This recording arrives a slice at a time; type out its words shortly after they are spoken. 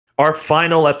Our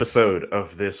final episode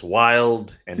of this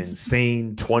wild and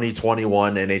insane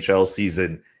 2021 NHL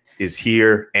season is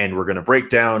here, and we're going to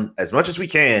break down as much as we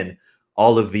can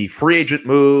all of the free agent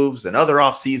moves and other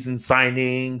offseason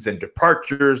signings and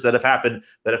departures that have happened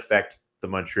that affect the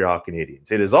Montreal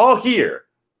Canadiens. It is all here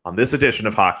on this edition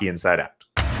of Hockey Inside Out.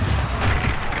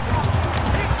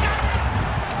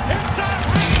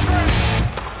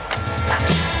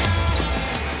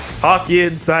 Hockey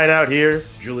Inside Out here.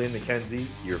 Julian McKenzie,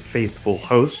 your faithful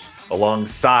host,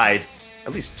 alongside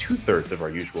at least two-thirds of our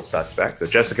usual suspects.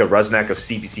 Jessica Rusnak of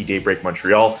CBC Daybreak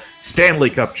Montreal, Stanley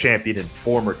Cup champion and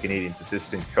former Canadiens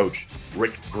assistant coach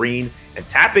Rick Green, and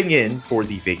tapping in for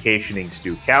the vacationing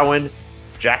Stu Cowan,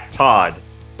 Jack Todd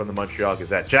from the Montreal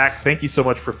Gazette. Jack, thank you so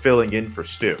much for filling in for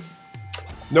Stu.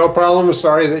 No problem.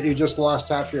 Sorry that you just lost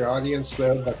half your audience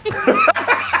there. But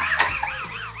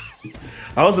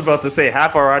I was about to say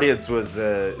half our audience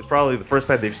is probably the first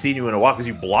time they've seen you in a while because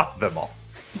you blocked them all.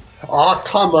 Oh,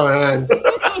 come on.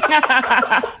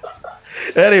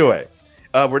 Anyway,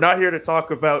 we're not here to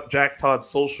talk about Jack Todd's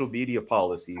social media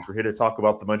policies. We're here to talk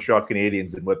about the Montreal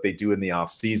Canadiens and what they do in the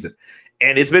offseason.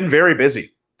 And it's been very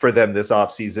busy for them this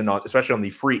offseason, especially on the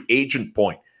free agent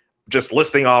point. Just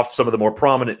listing off some of the more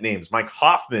prominent names. Mike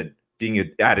Hoffman being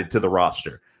added to the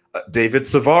roster. David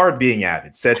Savard being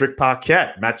added, Cedric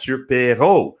Paquette, Mathieu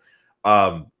Perreault.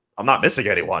 I'm not missing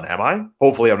anyone, am I?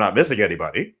 Hopefully I'm not missing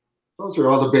anybody. Those are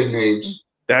all the big names.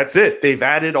 That's it. They've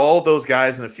added all those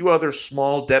guys and a few other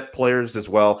small depth players as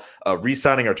well.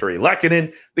 Re-signing Arturi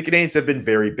Lehkonen. The Canadiens have been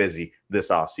very busy this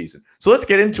offseason. So let's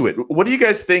get into it. What do you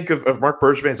guys think of Marc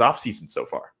Bergevin's offseason so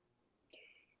far?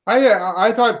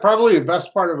 I thought probably the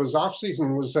best part of his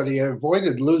offseason was that he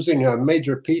avoided losing a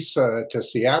major piece to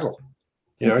Seattle.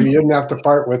 You know, you didn't have to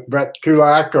part with Brett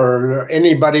Kulak or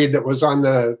anybody that was on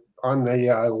the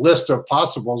list of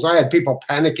possibles. I had people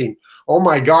panicking. Oh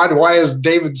my God, why is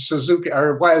Nick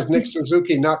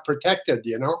Suzuki not protected?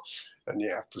 You know, and you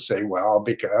have to say, well,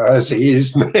 because he's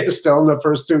still in the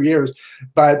first 2 years.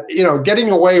 But you know,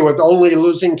 getting away with only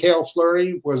losing Cale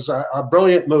Fleury was a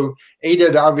brilliant move,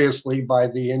 aided obviously by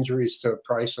the injuries to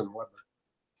Price and Weber.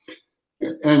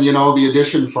 And, you know, the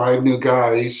addition 5 new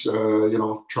guys, you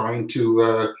know, trying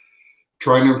to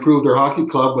improve their hockey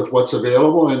club with what's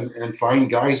available and find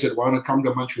guys that want to come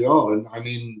to Montreal. And I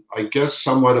mean, I guess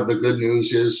somewhat of the good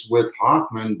news is with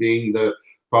Hoffman being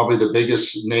probably the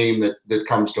biggest name that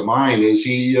comes to mind is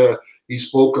he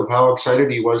spoke of how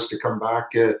excited he was to come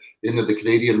back into the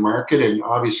Canadian market, and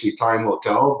obviously time will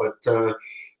tell. But,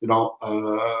 you know,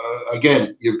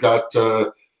 again, you've got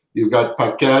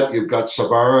Paquette, you've got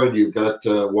Savard, you've got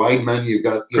Wideman, you've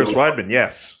got Chris Wideman,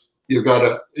 yes. You've got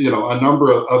a number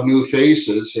of new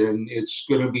faces, and it's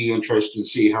going to be interesting to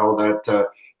see how that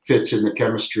fits in the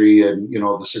chemistry and, you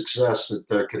know, the success that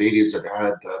the Canadiens have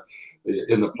had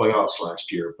in the playoffs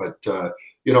last year. But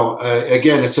you know,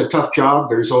 again, it's a tough job.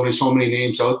 There's only so many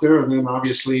names out there, and then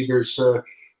obviously there's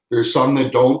some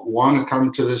that don't want to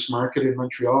come to this market in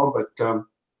Montreal, but.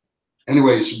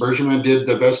 Anyways, Bergevin did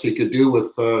the best he could do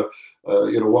with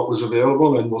you know, what was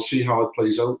available, and we'll see how it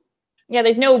plays out. Yeah,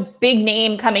 there's no big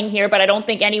name coming here, but I don't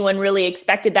think anyone really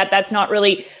expected that. That's not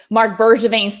really Marc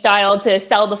Bergevin's style to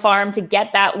sell the farm to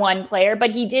get that one player,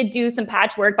 but he did do some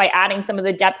patchwork by adding some of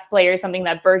the depth players, something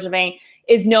that Bergevin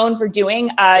is known for doing.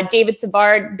 David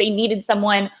Savard, they needed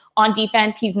someone on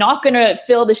defense. He's not going to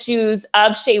fill the shoes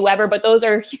of Shea Weber, but those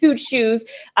are huge shoes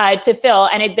to fill.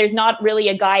 And there's not really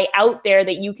a guy out there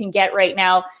that you can get right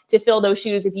now to fill those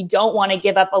shoes if you don't want to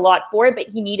give up a lot for it, but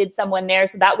he needed someone there.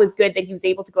 So that was good that he was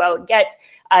able to go out and get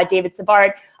David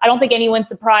Savard. I don't think anyone's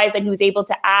surprised that he was able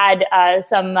to add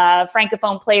some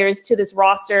Francophone players to this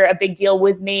roster. A big deal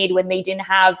was made when they didn't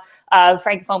have a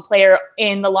Francophone player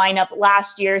in the lineup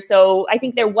last year. So I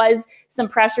think there was some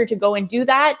pressure to go and do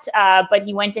that, but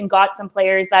he went and got some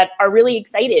players that are really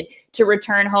excited to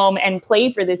return home and play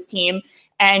for this team.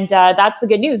 And that's the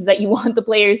good news, is that you want the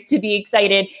players to be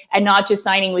excited and not just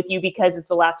signing with you because it's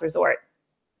the last resort.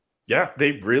 Yeah,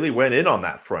 they really went in on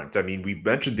that front. I mean, we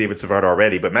mentioned David Savard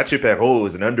already, but Mathieu Perreault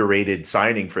is an underrated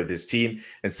signing for this team,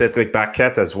 and Cedric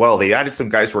Paquette as well. They added some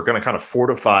guys who are going to kind of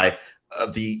fortify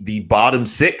the bottom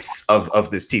six of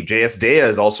this team. J.S. Dea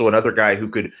is also another guy who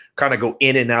could kind of go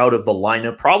in and out of the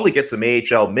lineup, probably get some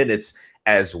AHL minutes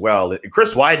as well. And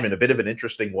Chris Wideman, a bit of an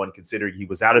interesting one, considering he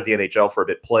was out of the NHL for a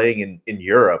bit playing in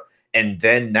Europe and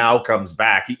then now comes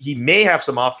back. He may have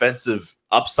some offensive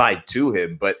upside to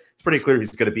him, but it's pretty clear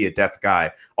he's going to be a depth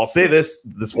guy. I'll say this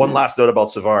one last note about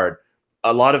Savard.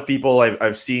 A lot of people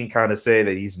I've seen kind of say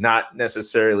that he's not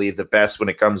necessarily the best when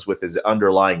it comes with his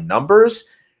underlying numbers,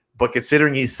 but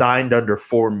considering he signed under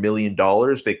 $4 million,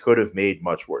 they could have made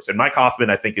much worse. And Mike Hoffman,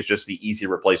 I think, is just the easy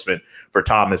replacement for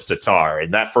Thomas Tatar.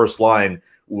 And that first line,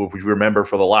 which we remember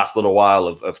for the last little while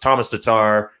of Thomas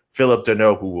Tatar, Phillip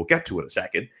Danault, who we'll get to in a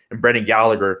second, and Brendan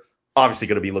Gallagher, obviously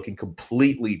going to be looking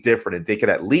completely different. And they could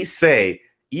at least say,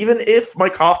 even if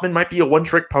Mike Hoffman might be a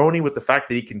one-trick pony with the fact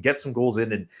that he can get some goals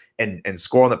in and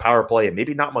score on the power play and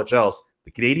maybe not much else,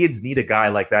 the Canadiens need a guy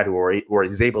like that who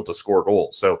is able to score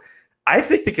goals. So I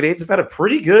think the Canadiens have had a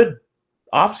pretty good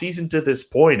offseason to this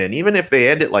point. And even if they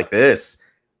end it like this,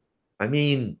 I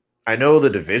mean, I know the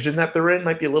division that they're in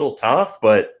might be a little tough,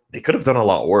 but they could have done a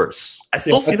lot worse. I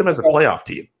still see them as a playoff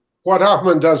team. What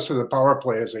Hoffman does to the power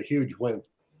play is a huge win.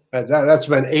 That's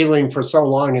been ailing for so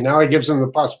long, and now he gives them the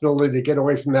possibility to get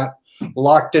away from that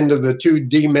locked into the 2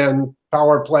 D-men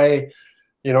power play,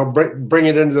 you know, bring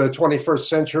it into the 21st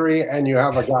century, and you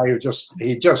have a guy who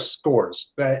just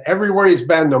scores. Everywhere he's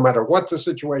been, no matter what the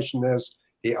situation is,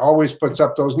 he always puts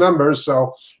up those numbers.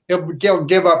 So he'll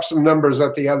give up some numbers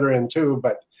at the other end too.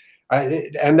 But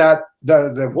and that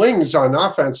the wings on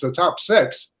offense, the top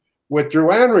 6, with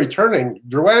Drouin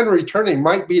returning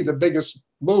might be the biggest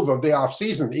move of the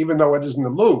offseason, even though it isn't a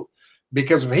move.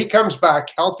 Because if he comes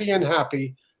back healthy and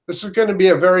happy, this is going to be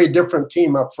a very different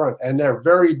team up front, and they're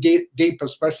very deep,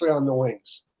 especially on the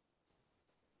wings.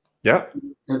 Yeah.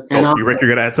 You, Rick, you're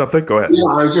going to add something? Go ahead. Yeah,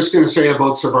 I was just going to say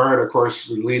about Savard, of course,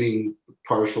 leaning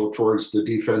partial towards the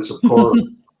defensive core. Of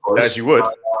course. As you would.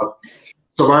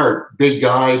 Savard, big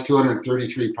guy,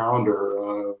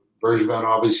 233-pounder. Bergevin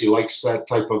obviously likes that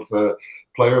type of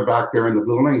player back there in the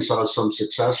blue line. He saw some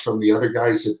success from the other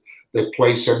guys that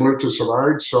play similar to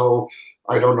Savard. So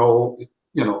I don't know,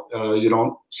 you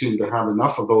don't seem to have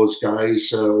enough of those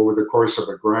guys over the course of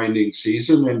a grinding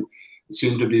season, and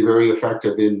seem to be very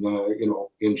effective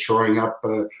in shoring up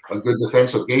a good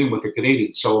defensive game with the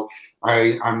Canadiens. So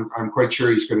I'm quite sure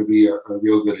he's going to be a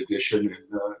real good addition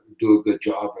and do a good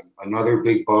job. And another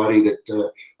big body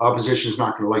that opposition is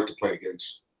not going to like to play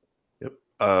against.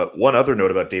 One other note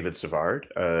about David Savard.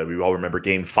 We all remember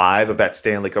Game 5 of that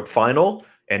Stanley Cup final,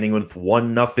 ending with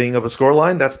 1-0 of a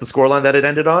scoreline. That's the scoreline that it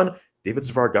ended on. David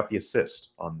Savard got the assist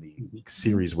on the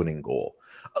series-winning goal.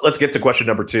 Let's get to question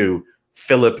number 2.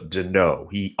 Phillip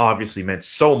Danault. He obviously meant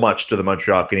so much to the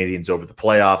Montreal Canadiens over the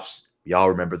playoffs. We all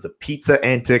remember the pizza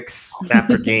antics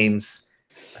after games.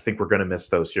 I think we're going to miss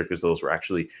those here because those were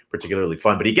actually particularly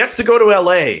fun. But he gets to go to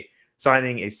LA,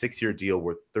 signing a 6-year deal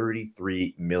worth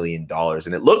 $33 million.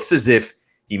 And it looks as if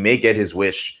he may get his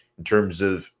wish in terms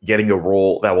of getting a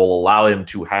role that will allow him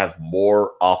to have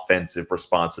more offensive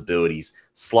responsibilities,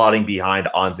 slotting behind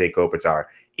Anze Kopitar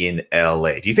in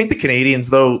LA. Do you think the Canadiens,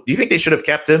 though, do you think they should have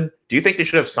kept him? Do you think they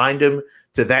should have signed him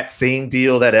to that same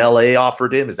deal that LA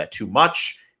offered him? Is that too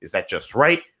much? Is that just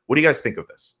right? What do you guys think of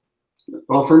this?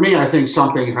 Well, for me, I think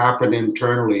something happened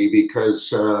internally because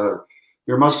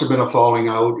there must have been a falling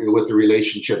out with the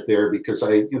relationship there, because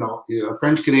a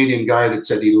French-Canadian guy that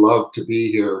said he loved to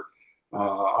be here,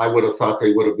 I would have thought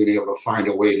they would have been able to find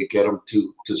a way to get him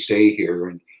to stay here.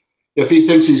 And if he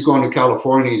thinks he's going to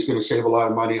California, he's going to save a lot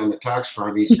of money on the tax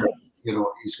front. He's got,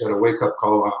 he's got a wake-up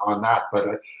call on that.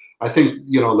 But I think,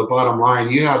 the bottom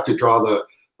line, you have to draw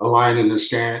a line in the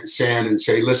sand and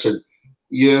say, listen,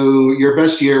 your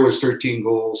best year was 13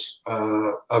 goals,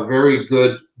 a very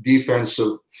good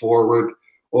defensive forward.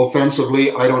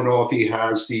 Offensively, I don't know if he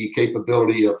has the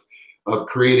capability of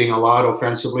creating a lot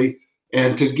offensively.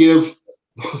 And to give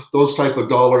those type of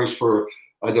dollars for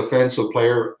a defensive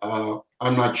player,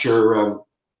 I'm not sure.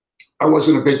 I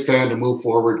wasn't a big fan to move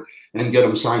forward and get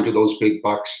him signed to those big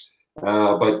bucks.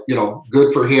 But,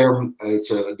 good for him.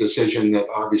 It's a decision that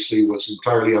obviously was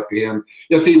entirely up to him.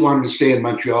 If he wanted to stay in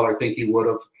Montreal, I think he would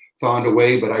have found a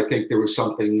way. But I think there was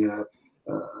something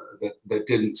that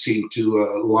didn't seem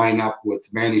to line up with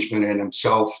management and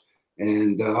himself.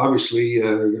 And obviously,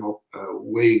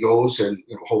 way he goes, and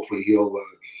hopefully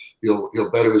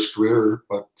he'll better his career.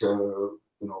 But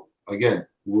again,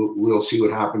 we'll see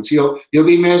what happens. He'll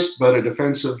be missed, but a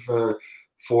defensive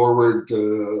forward,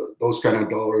 those kind of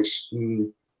dollars,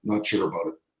 not sure about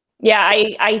it. Yeah,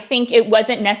 I think it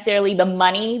wasn't necessarily the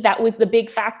money that was the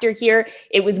big factor here.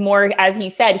 It was more, as he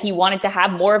said, he wanted to have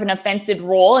more of an offensive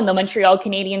role, and the Montreal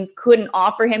Canadiens couldn't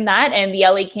offer him that, and the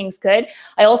LA Kings could.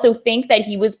 I also think that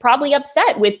he was probably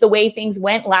upset with the way things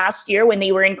went last year when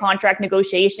they were in contract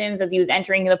negotiations as he was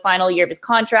entering the final year of his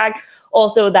contract.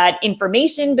 also that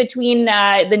information between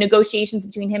the negotiations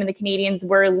between him and the Canadiens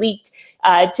were leaked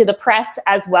to the press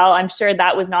as well. I'm sure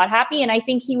that was not happy. And I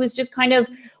think he was just kind of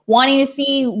wanting to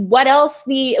see what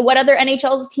other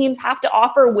NHL teams have to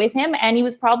offer with him. And he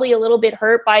was probably a little bit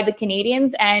hurt by the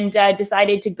Canadiens and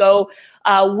decided to go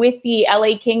with the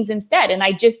LA Kings instead. And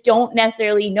I just don't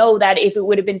necessarily know that if it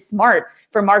would have been smart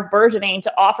for Marc Bergevin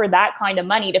to offer that kind of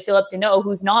money to Phillip Danault,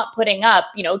 who's not putting up,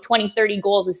 20, 30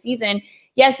 goals a season.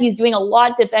 Yes, he's doing a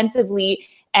lot defensively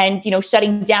and,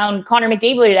 shutting down Connor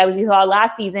McDavid as we saw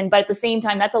last season. But at the same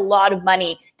time, that's a lot of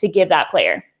money to give that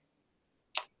player.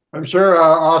 I'm sure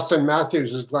Austin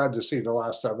Matthews is glad to see the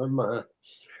last of him.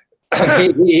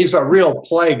 He's a real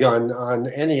plague on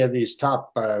any of these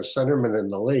top centermen in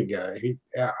the league.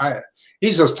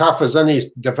 He's as tough as any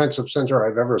defensive center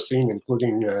I've ever seen,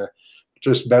 including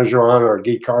just Bergeron or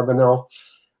Guy Carbonneau.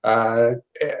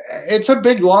 It's a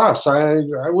big loss. I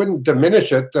wouldn't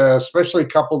diminish it, especially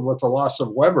coupled with the loss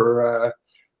of Weber.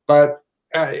 But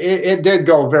it did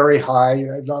go very high.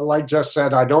 Like just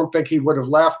said, I don't think he would have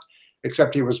left,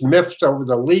 except he was miffed over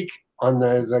the leak on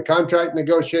the contract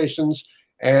negotiations,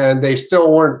 and they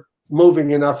still weren't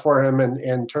moving enough for him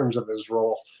in terms of his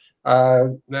role.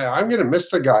 I'm going to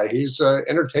miss the guy. He's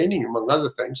entertaining, among other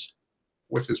things,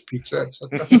 with his pizza.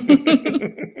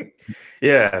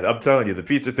 Yeah, I'm telling you, the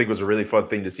pizza thing was a really fun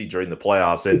thing to see during the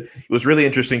playoffs. And it was really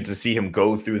interesting to see him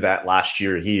go through that last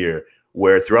year here,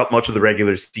 where throughout much of the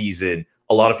regular season,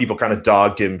 a lot of people kind of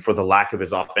dogged him for the lack of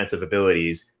his offensive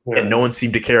abilities. Yeah. And no one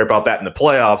seemed to care about that in the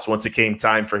playoffs once it came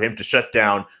time for him to shut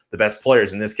down the best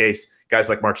players. In this case, guys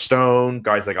like Mark Stone,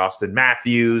 guys like Austin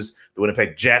Matthews, the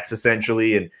Winnipeg Jets,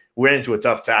 essentially. And we went into a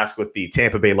tough task with the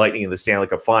Tampa Bay Lightning in the Stanley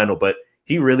Cup final, but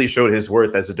he really showed his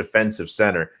worth as a defensive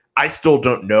center. I still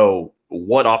don't know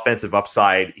what offensive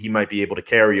upside he might be able to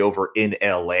carry over in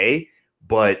LA,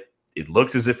 but it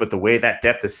looks as if with the way that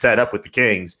depth is set up with the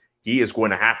Kings, he is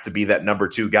going to have to be that number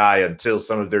 2 guy until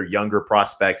some of their younger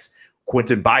prospects,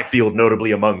 Quentin Byfield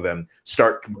notably among them,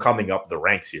 start coming up the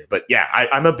ranks here. But yeah,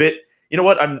 I'm a bit, you know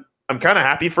what, I'm kind of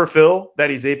happy for Phil that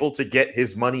he's able to get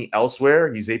his money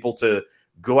elsewhere. He's able to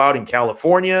go out in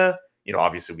California.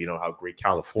 Obviously we know how great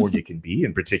California can be,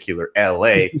 in particular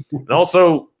LA. And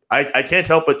also, I can't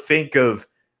help but think of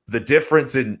the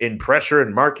difference in pressure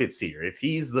and markets here. If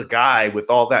he's the guy with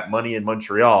all that money in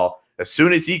Montreal, as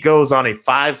soon as he goes on a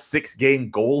 5-6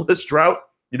 game goalless drought,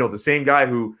 the same guy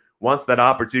who wants that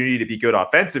opportunity to be good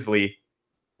offensively,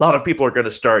 a lot of people are going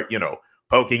to start,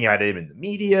 poking at him in the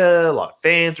media. A lot of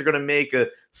fans are going to make a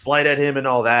slight at him and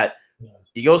all that.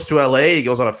 He goes to LA, he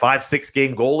goes on a 5-6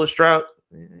 game goalless drought.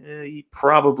 He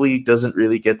probably doesn't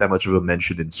really get that much of a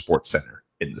mention in SportsCenter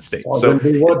in the States. Well, so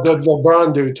what did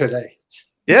LeBron do today?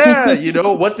 Yeah,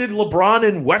 what did LeBron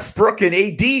and Westbrook and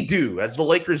AD do as the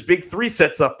Lakers' big 3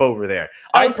 sets up over there?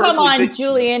 Oh, come on,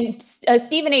 Julian.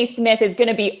 Stephen A. Smith is going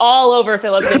to be all over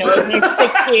Phillip Danault in these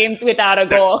 6 games without a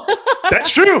goal.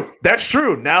 That's true. That's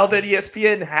true. Now that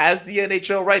ESPN has the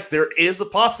NHL rights, there is a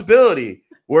possibility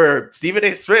where Stephen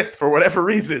A. Smith, for whatever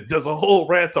reason, does a whole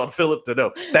rant on Phillip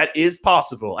Danault. That is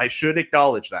possible. I should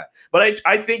acknowledge that. But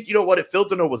I think, if Phil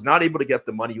Danault was not able to get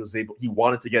the money he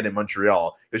wanted to get in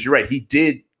Montreal, because you're right, he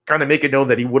did kind of make it known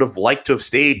that he would have liked to have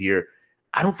stayed here.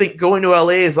 I don't think going to LA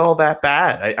is all that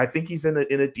bad. I think he's in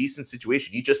a decent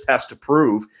situation. He just has to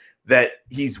prove that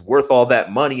he's worth all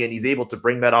that money and he's able to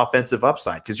bring that offensive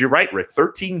upside. Because you're right, Rick,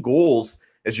 13 goals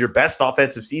as your best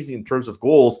offensive season in terms of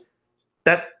goals,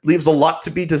 that leaves a lot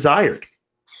to be desired.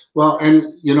 Well,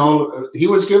 and, he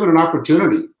was given an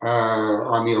opportunity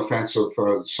on the offensive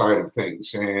side of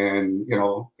things. And,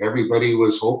 everybody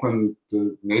was hoping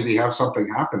to maybe have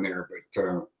something happen there.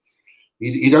 But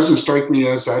he doesn't strike me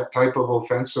as that type of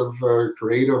offensive,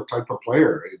 creative type of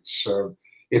player.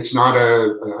 It's not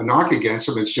a knock against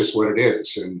him. It's just what it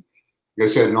is. And like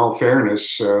I said, in all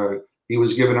fairness, he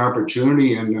was given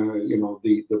opportunity and,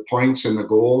 the points and the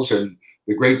goals and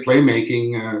the great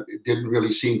playmaking didn't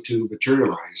really seem to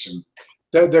materialize.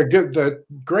 And they're good. The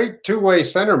great 2-way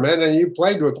centermen, and you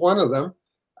played with one of them.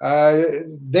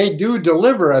 They do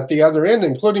deliver at the other end,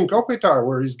 including Kopitar,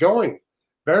 where he's going.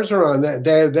 Bergeron,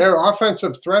 they're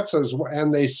offensive threats,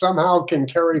 and they somehow can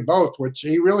carry both, which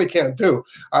he really can't do.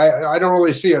 I don't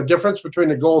really see a difference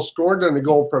between a goal scored and a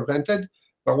goal prevented.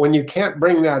 But when you can't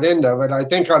bring that end of it, I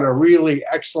think on a really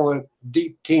excellent,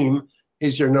 deep team,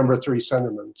 he's your number 3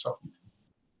 centerman. So.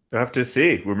 I have to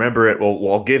see. Remember it.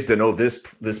 Well, I'll give Danault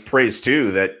this praise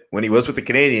too, that when he was with the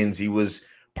Canadiens, he was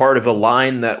part of a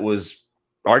line that was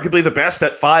arguably the best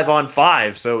at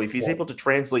 5-on-5. So if he's able to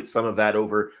translate some of that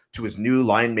over to his new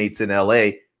line mates in LA,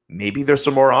 maybe there's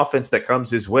some more offense that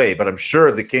comes his way. But I'm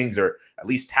sure the Kings are at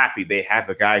least happy they have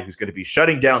a guy who's going to be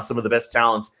shutting down some of the best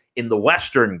talents in the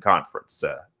Western Conference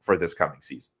for this coming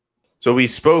season. So we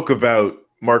spoke about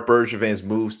Marc Bergevin's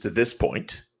moves to this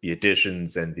point, the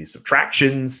additions and the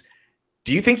subtractions.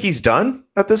 Do you think he's done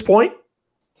at this point?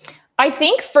 I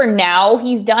think for now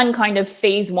he's done kind of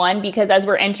phase one, because as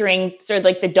we're entering sort of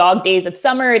like the dog days of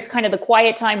summer, it's kind of the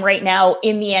quiet time right now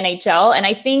in the NHL. And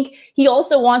I think he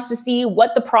also wants to see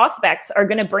what the prospects are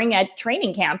going to bring at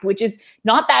training camp, which is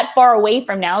not that far away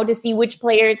from now, to see which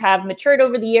players have matured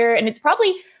over the year. And it's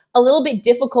probably a little bit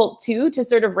difficult too to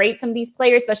sort of rate some of these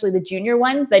players, especially the junior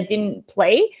ones that didn't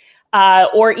play.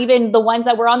 Or even the ones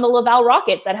that were on the Laval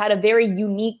Rockets that had a very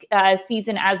unique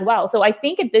season as well. So I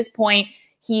think at this point,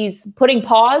 he's putting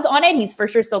pause on it. He's for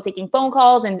sure still taking phone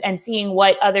calls and seeing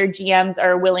what other GMs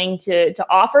are willing to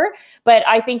offer. But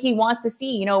I think he wants to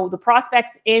see, you know, the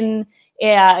prospects in,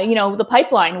 you know, the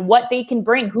pipeline, what they can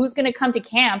bring, who's going to come to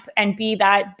camp and be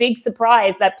that big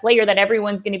surprise, that player that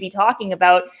everyone's going to be talking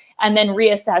about, and then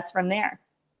reassess from there.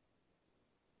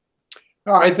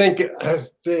 I think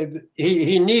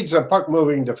he needs a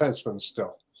puck-moving defenseman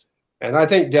still. And I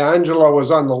think D'Angelo was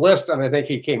on the list, and I think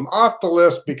he came off the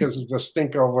list because of the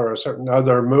stink over a certain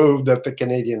other move that the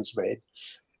Canadiens made.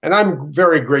 And I'm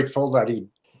very grateful that he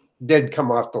did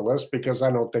come off the list, because I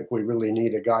don't think we really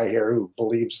need a guy here who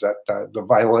believes that the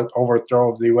violent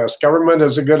overthrow of the U.S. government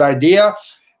is a good idea,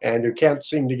 and who can't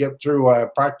seem to get through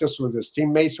practice with his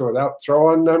teammates without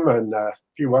throwing them, and a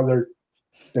few other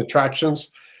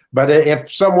detractions. But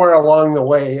if somewhere along the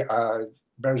way,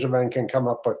 Bergevin can come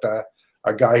up with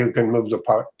a guy who can move the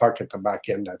puck at the back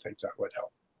end, I think that would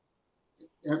help.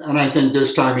 And I think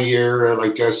this time of year,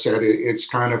 like Jess said, it's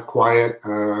kind of quiet.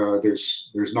 There's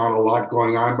not a lot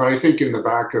going on. But I think in the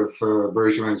back of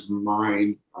Bergevin's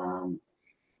mind,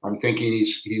 I'm thinking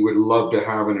he would love to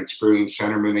have an experienced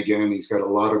centerman again. He's got a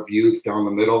lot of youth down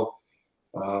the middle.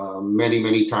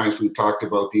 Many times we've talked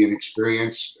about the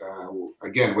inexperience.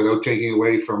 Again, without taking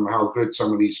away from how good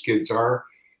some of these kids are,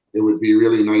 it would be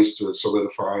really nice to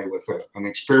solidify with an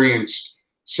experienced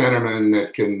centerman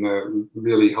that can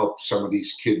really help some of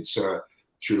these kids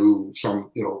through some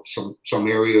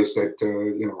areas that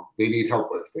they need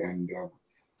help with. And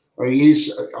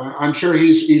I'm sure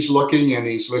he's looking and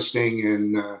he's listening,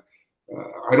 and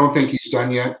I don't think he's done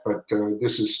yet. But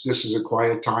this is a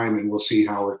quiet time, and we'll see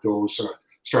how it goes.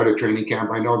 Start a training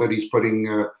camp. I know that he's putting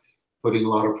a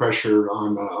lot of pressure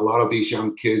on a lot of these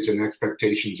young kids, and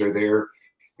expectations are there.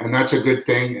 And that's a good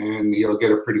thing, and he'll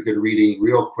get a pretty good reading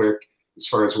real quick as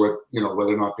far as whether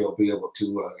or not they'll be able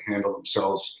to handle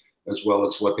themselves as well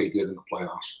as what they did in the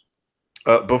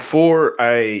playoffs. Before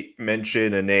I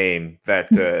mention a name that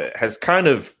has kind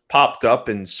of popped up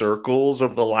in circles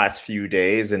over the last few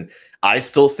days, and I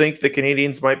still think the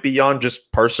Canadiens might be on,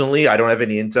 just personally. I don't have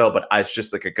any intel, but it's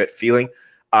just like a gut feeling.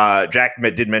 Jack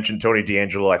did mention Tony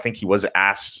DeAngelo. I think he was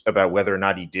asked about whether or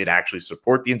not he did actually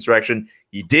support the insurrection.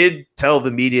 He did tell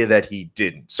the media that he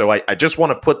didn't. So I just want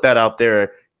to put that out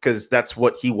there, because that's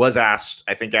what he was asked,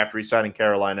 I think, after he signed in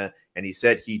Carolina, and he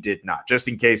said he did not. Just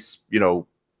in case,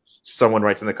 someone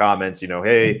writes in the comments,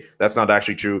 hey, that's not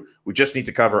actually true. We just need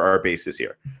to cover our bases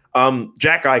here.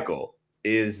 Jack Eichel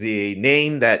is the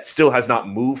name that still has not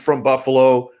moved from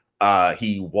Buffalo.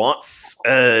 He wants,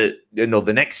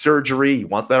 the neck surgery. He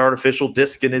wants that artificial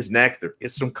disc in his neck. There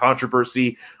is some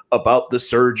controversy about the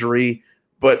surgery,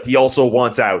 but he also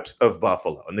wants out of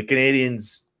Buffalo. And the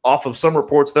Canadiens, off of some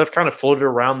reports that have kind of floated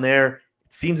around there,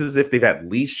 it seems as if they've at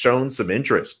least shown some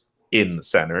interest in the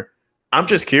center. I'm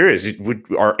just curious,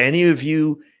 are any of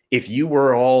you, if you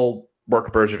were all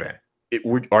Marc Bergevin,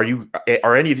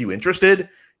 are any of you interested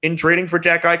in trading for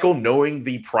Jack Eichel, knowing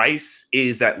the price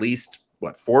is at least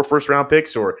 4 first-round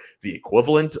picks, or the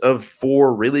equivalent of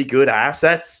 4 really good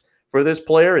assets for this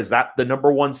player? Is that the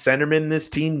number one centerman this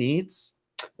team needs?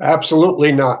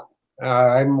 Absolutely not.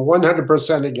 I'm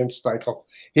 100% against Eichel.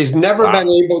 He's never been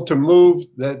able to move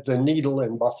the needle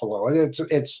in Buffalo. And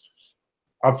it's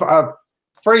a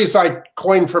phrase I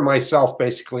coined for myself,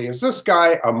 basically. Is this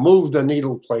guy a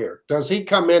move-the-needle player? Does he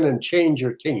come in and change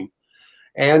your team?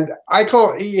 And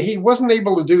Eichel, he wasn't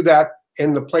able to do that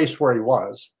in the place where he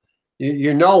was.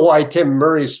 You know why Tim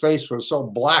Murray's face was so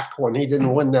black when he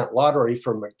didn't win that lottery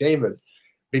from McDavid,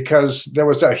 because there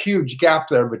was a huge gap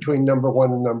there between number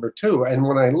 1 and number 2. And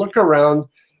when I look around,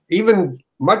 even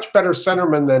much better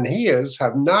centermen than he is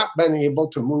have not been able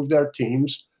to move their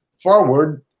teams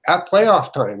forward at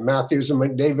playoff time. Matthews and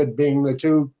McDavid being the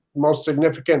 2 most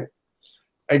significant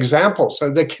examples.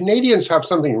 So the Canadiens have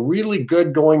something really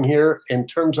good going here in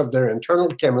terms of their internal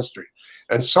chemistry.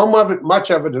 And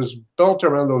much of it is built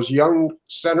around those young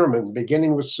centermen,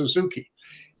 beginning with Suzuki.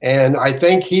 And I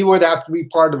think he would have to be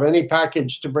part of any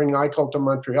package to bring Eichel to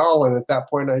Montreal. And at that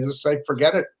point, I just say,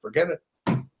 forget it.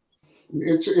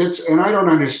 And I don't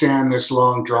understand this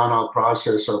long drawn out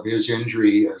process of his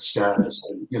injury status.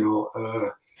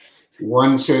 And,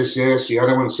 one says this, the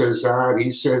other one says that,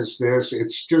 he says this.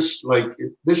 It's just like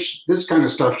this kind of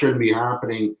stuff shouldn't be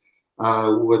happening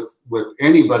with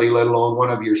anybody, let alone one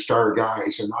of your star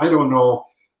guys. And I don't know,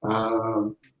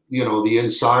 the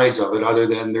insides of it, other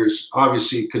than there's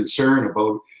obviously concern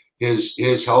about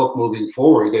his health moving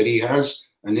forward, that he has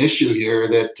an issue here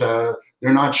that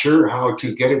they're not sure how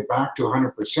to get it back to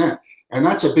 100%. And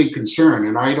that's a big concern.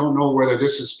 And I don't know whether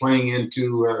this is playing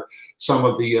into some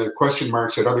of the question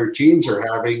marks that other teams are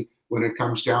having when it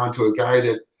comes down to a guy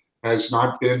that has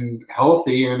not been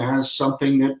healthy and has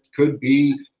something that could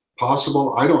be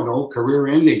possible, I don't know, career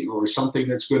ending, or something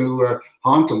that's going to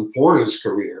haunt him for his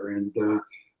career. And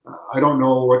I don't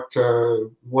know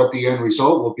what the end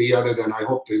result will be, other than I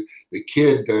hope the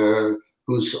kid,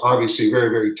 who's obviously very,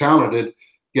 very talented,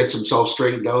 gets himself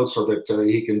straightened out so that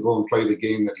he can go and play the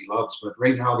game that he loves. But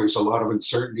right now there's a lot of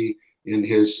uncertainty in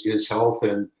his health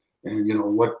and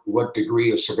what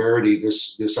degree of severity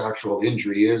this actual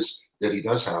injury is that he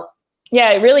does have.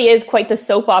 Yeah, it really is quite the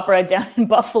soap opera down in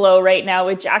Buffalo right now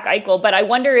with Jack Eichel. But I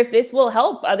wonder if this will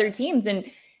help other teams. And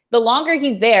the longer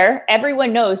he's there,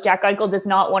 everyone knows Jack Eichel does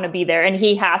not want to be there and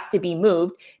he has to be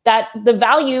moved, that the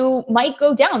value might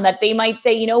go down, that they might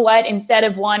say, you know what, instead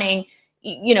of wanting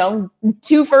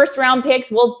 2 first-round picks,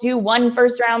 we'll do 1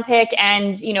 first-round pick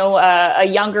and, a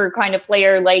younger kind of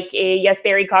player like a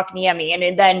Jesperi Kotkaniemi.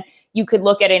 And then you could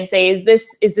look at it and say, is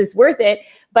this worth it?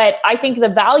 But I think the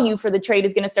value for the trade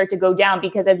is going to start to go down,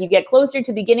 because as you get closer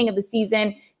to the beginning of the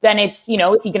season, then it's,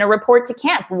 is he going to report to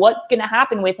camp? What's going to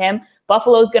happen with him?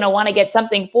 Buffalo's going to want to get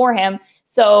something for him.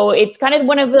 So it's kind of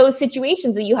one of those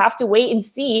situations that you have to wait and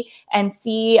see, if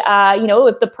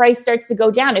the price starts to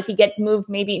go down, if he gets moved,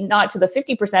 maybe not to the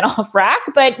 50% off rack,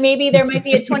 but maybe there might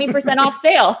be a 20% off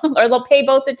sale, or they'll pay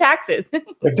both the taxes.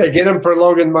 If they get him for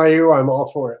Logan Mailloux, I'm all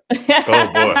for it.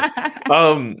 Oh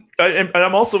boy. And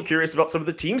I'm also curious about some of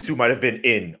the teams who might have been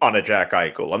in on a Jack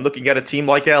Eichel. I'm looking at a team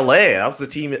like LA. That was a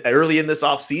team early in this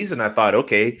offseason. I thought,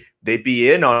 okay, they'd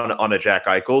be in on a Jack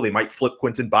Eichel. They might flip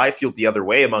Quinton Byfield the other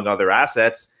way, among other assets.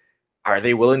 Are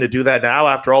they willing to do that now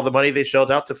after all the money they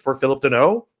shelled out for Phillip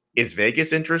Danault? Is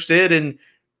Vegas interested in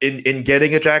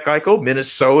getting a Jack Eichel?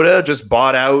 Minnesota just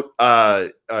bought out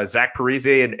Zach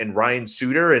Parise and Ryan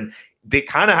Suter, and they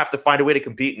kind of have to find a way to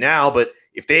compete now. But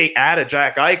if they add a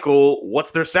Jack Eichel,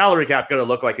 what's their salary cap going to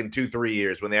look like in 2-3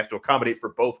 years when they have to accommodate for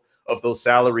both of those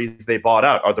salaries they bought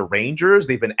out? Are the Rangers,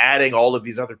 they've been adding all of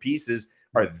these other pieces,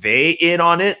 are they in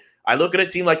on it? I look at a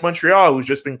team like Montreal, who's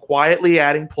just been quietly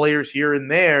adding players here and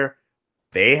there.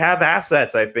 They have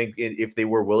assets, I think, if they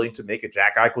were willing to make a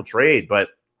Jack Eichel trade. But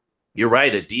you're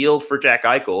right, a deal for Jack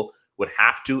Eichel would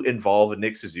have to involve a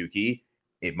Nick Suzuki.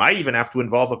 It might even have to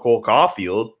involve a Cole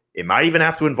Caulfield. It might even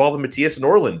have to involve a Matthias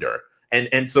Norlinder.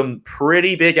 And some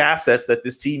pretty big assets that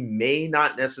this team may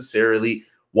not necessarily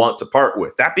want to part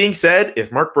with. That being said,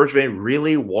 if Marc Bergevin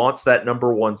really wants that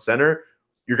number 1 center,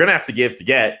 you're going to have to give to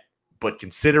get. But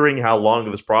considering how long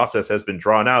this process has been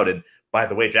drawn out, and by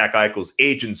the way, Jack Eichel's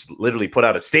agents literally put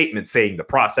out a statement saying the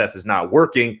process is not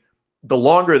working, the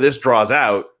longer this draws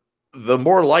out, the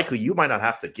more likely you might not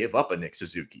have to give up a Nick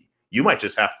Suzuki. You might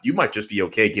just be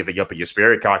okay giving up a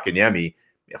Jesperi Kotkaniemi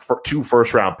for 2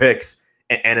 first-round picks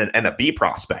and a B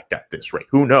prospect at this rate.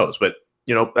 Who knows? But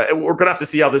we're going to have to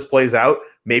see how this plays out.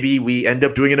 Maybe we end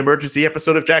up doing an emergency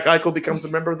episode if Jack Eichel becomes a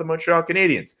member of the Montreal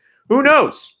Canadiens. Who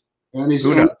knows? And he's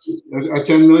a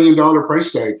 $10 million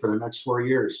price tag for the next 4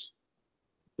 years.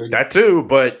 That too,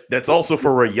 but that's also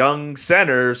for a young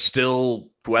center still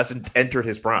who hasn't entered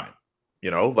his prime.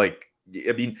 I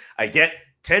get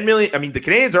 $10 million. I mean, the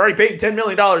Canadiens are already paying $10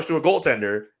 million to a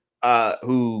goaltender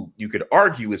who you could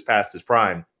argue is past his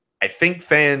prime. I think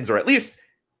fans, or at least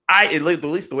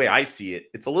the way I see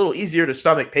it, it's a little easier to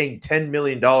stomach paying $10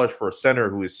 million for a center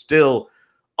who is still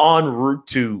en route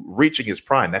to reaching his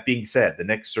prime. That being said, the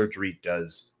next surgery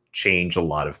does change a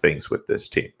lot of things with this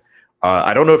team.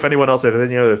 I don't know if anyone else has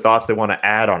any other thoughts they want to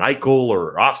add on Eichel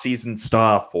or offseason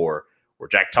stuff or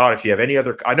Jack Todd. If you have any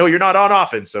other, I know you're not on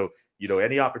offense, so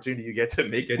any opportunity you get to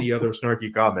make any other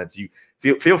snarky comments, you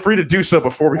feel free to do so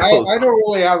before we close. I don't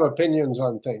really have opinions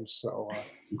on things, so.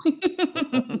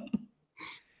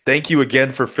 Thank you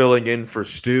again for filling in for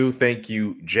Stu. Thank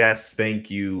you, Jess. Thank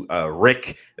you,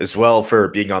 Rick, as well, for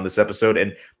being on this episode.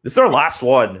 And this is our last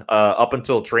one up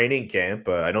until training camp.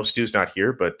 I know Stu's not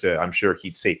here, but I'm sure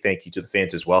he'd say thank you to the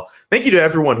fans as well. Thank you to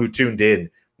everyone who tuned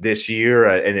in this year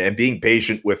and being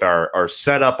patient with our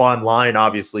setup online.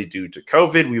 Obviously, due to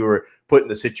COVID, we were put in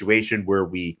the situation where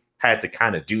we had to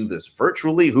kind of do this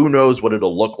virtually. Who knows what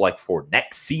it'll look like for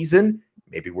next season?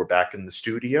 Maybe we're back in the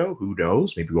studio. Who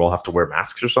knows? Maybe we'll have to wear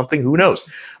masks or something. Who knows?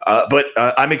 But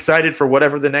I'm excited for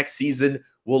whatever the next season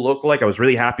will look like. I was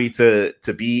really happy to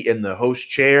be in the host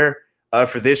chair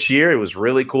for this year. It was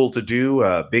really cool to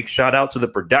do. Big shout out to the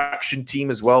production team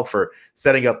as well for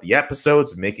setting up the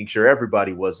episodes and making sure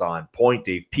everybody was on point.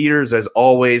 Dave Peters, as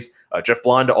always. Jeff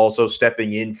Blonda also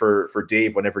stepping in for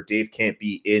Dave whenever Dave can't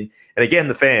be in. And again,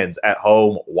 the fans at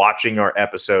home watching our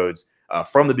episodes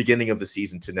from the beginning of the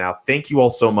season to now. Thank you all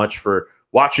so much for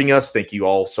watching us. Thank you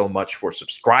all so much for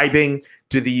subscribing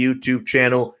to the YouTube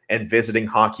channel and visiting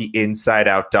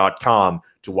hockeyinsideout.com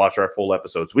to watch our full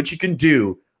episodes, which you can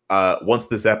do once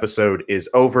this episode is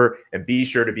over. And be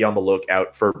sure to be on the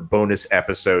lookout for bonus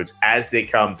episodes as they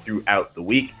come throughout the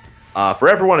week. For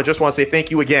everyone, I just want to say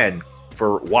thank you again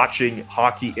for watching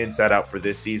Hockey Inside Out for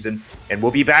this season. And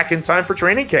we'll be back in time for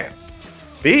training camp.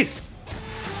 Peace.